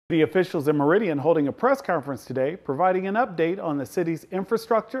The officials in Meridian holding a press conference today, providing an update on the city's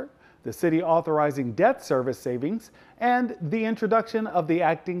infrastructure, the city authorizing debt service savings, and the introduction of the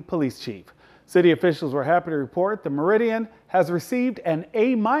acting police chief. City officials were happy to report the Meridian has received an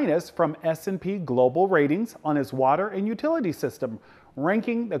A- from S&P Global Ratings on its water and utility system,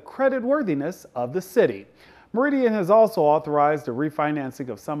 ranking the creditworthiness of the city. Meridian has also authorized the refinancing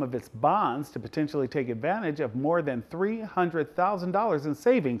of some of its bonds to potentially take advantage of more than $300,000 in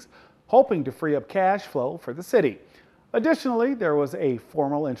savings, hoping to free up cash flow for the city. Additionally, there was a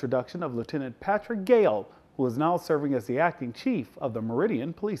formal introduction of Lieutenant Patrick Gale, who is now serving as the acting chief of the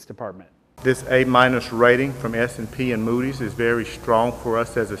Meridian Police Department. This A- rating from S&P and Moody's is very strong for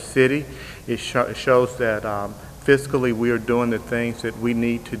us as a city. It shows that fiscally we are doing the things that we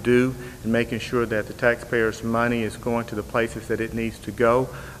need to do and making sure that the taxpayers' money is going to the places that it needs to go.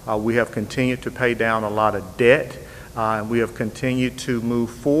 We have continued to pay down a lot of debt. And we have continued to move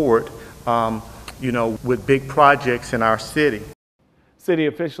forward with big projects in our city. City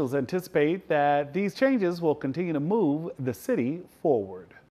officials anticipate that these changes will continue to move the city forward.